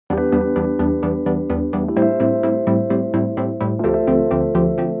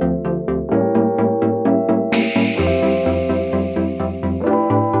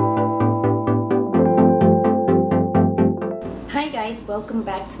welcome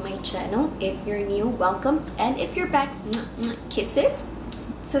back to my channel. If you're new, welcome, and if you're back, kisses.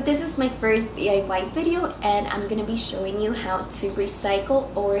 So this is my first DIY video, and I'm gonna be showing you how to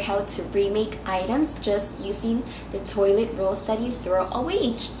recycle or how to remake items just using the toilet rolls that you throw away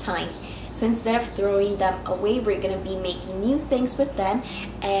each time. So instead of throwing them away, we're gonna be making new things with them,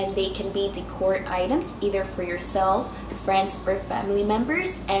 and they can be decor items either for yourself, friends, or family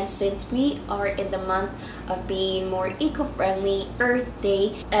members. And since we are in the month of being more eco-friendly, Earth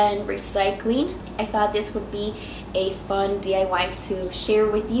Day, and recycling, I thought this would be a fun DIY to share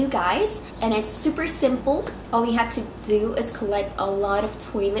with you guys. And it's super simple. All you have to do is collect a lot of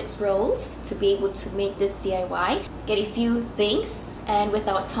toilet rolls to be able to make this DIY. Get a few things, and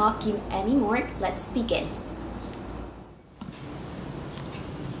without talking anymore, let's begin.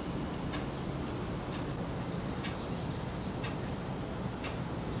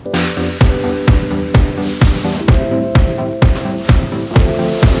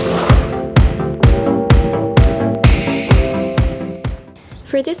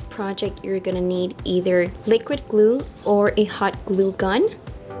 For this project, you're gonna need either liquid glue or a hot glue gun,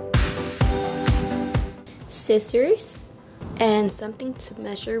 scissors, and something to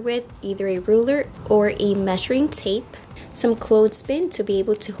measure with, either a ruler or a measuring tape, some clothespin to be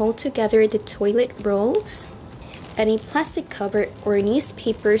able to hold together the toilet rolls, and a plastic cover or a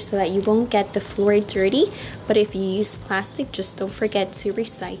newspaper so that you won't get the floor dirty. But if you use plastic, just don't forget to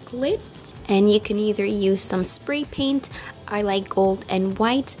recycle it. And you can either use some spray paint. I like gold and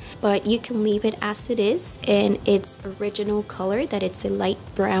white, but you can leave it as it is in its original color, that it's a light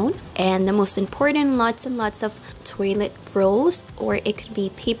brown. And the most important, lots and lots of toilet rolls, or it could be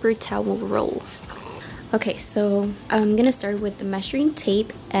paper towel rolls. Okay, so I'm gonna start with the measuring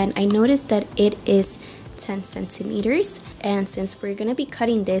tape, and I noticed that it is 10 centimeters. And since we're gonna be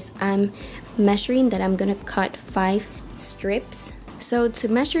cutting this, I'm measuring that I'm gonna cut 5 strips. So to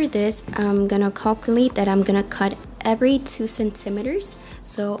measure this, I'm gonna calculate that I'm gonna cut every 2 centimeters.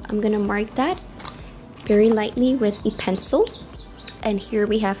 So I'm gonna mark that very lightly with a pencil. And here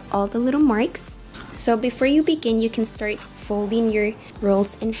we have all the little marks. So before you begin, you can start folding your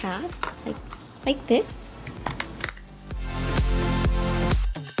rolls in half, like this.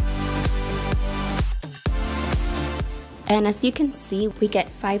 And as you can see, we get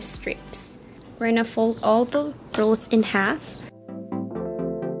 5 strips. We're gonna fold all the rolls in half.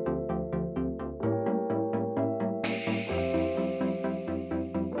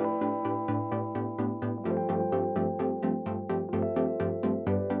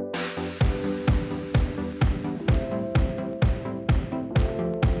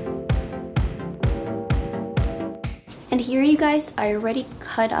 And here, you guys, I already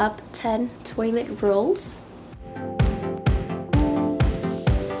cut up 10 toilet rolls.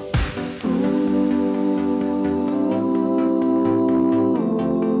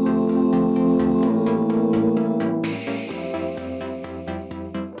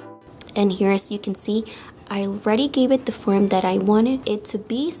 And here, as you can see, I already gave it the form that I wanted it to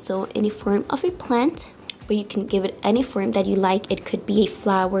be, so in a form of a plant. But you can give it any form that you like. It could be a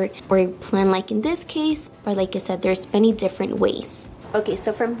flower or a plant like in this case, but like I said, there's many different ways. Okay,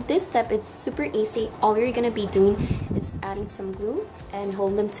 so from this step, it's super easy. All you're gonna be doing is adding some glue and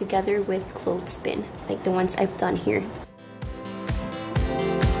hold them together with clothespin, like the ones I've done here.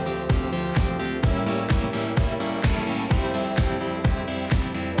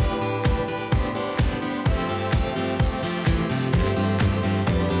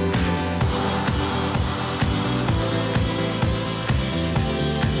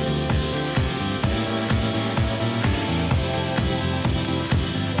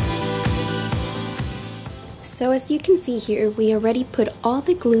 So as you can see here, we already put all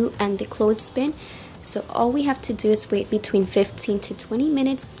the glue and the clothespin. So all we have to do is wait between 15 to 20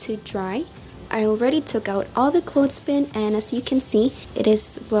 minutes to dry. I already took out all the clothespin, and as you can see, it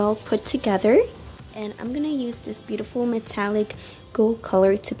is well put together. And I'm gonna use this beautiful metallic gold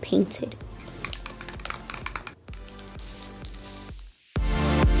color to paint it.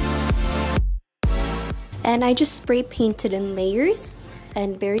 And I just spray painted in layers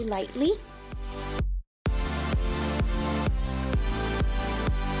and very lightly.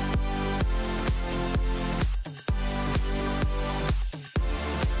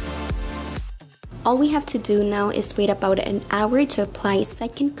 All we have to do now is wait about an hour to apply a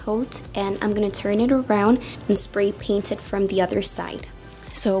second coat, and I'm gonna turn it around and spray paint it from the other side.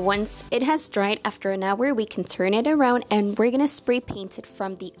 So once it has dried after an hour, we can turn it around and we're gonna spray paint it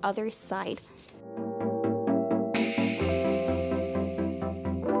from the other side.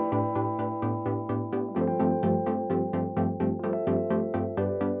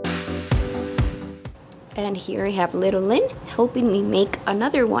 And here I have little Lynn helping me make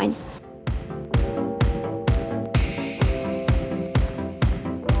another one.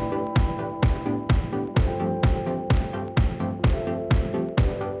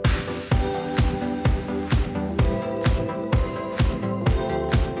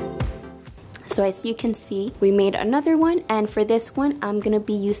 So as you can see, we made another one, and for this one, I'm gonna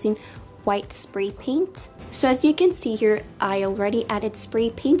be using white spray paint. So as you can see here, I already added spray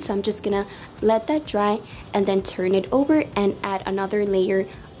paint, so I'm just gonna let that dry and then turn it over and add another layer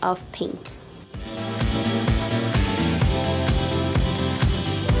of paint.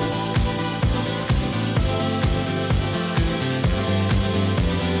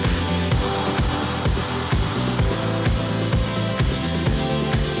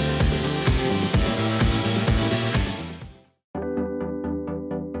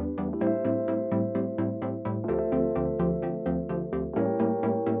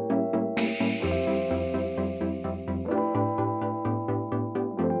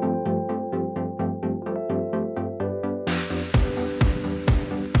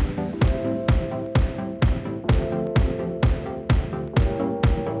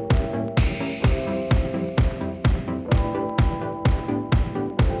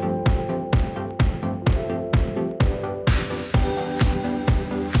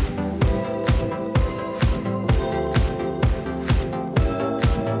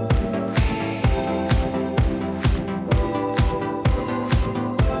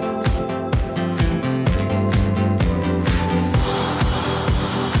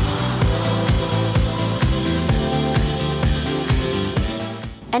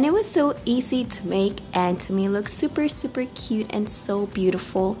 And it was so easy to make, and to me looks super cute and so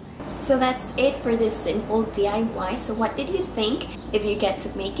beautiful. So that's it for this simple DIY. So what did you think? If you get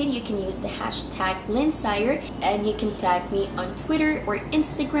to make it, you can use the hashtag LynSire, and you can tag me on Twitter or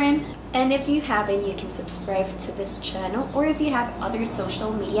Instagram. And if you haven't, you can subscribe to this channel, or if you have other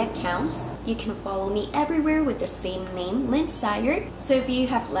social media accounts, you can follow me everywhere with the same name, LynSire. So if you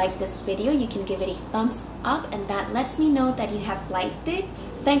have liked this video, you can give it a thumbs up, and that lets me know that you have liked it.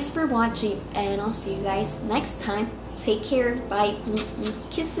 Thanks for watching, and I'll see you guys next time. Take care. Bye.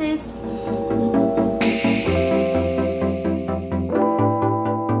 Kisses.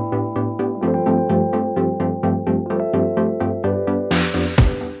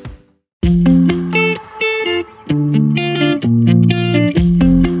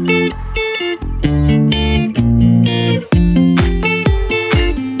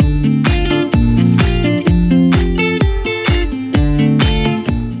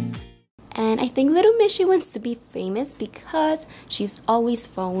 She wants to be famous because she's always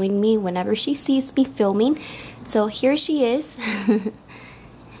following me whenever she sees me filming. So here she is.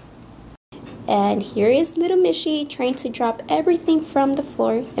 And here is little Mishy trying to drop everything from the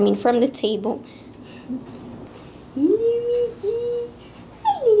floor. I mean from the table. Hi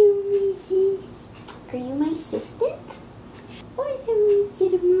little Mishy. Are you my assistant? Or is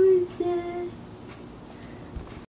it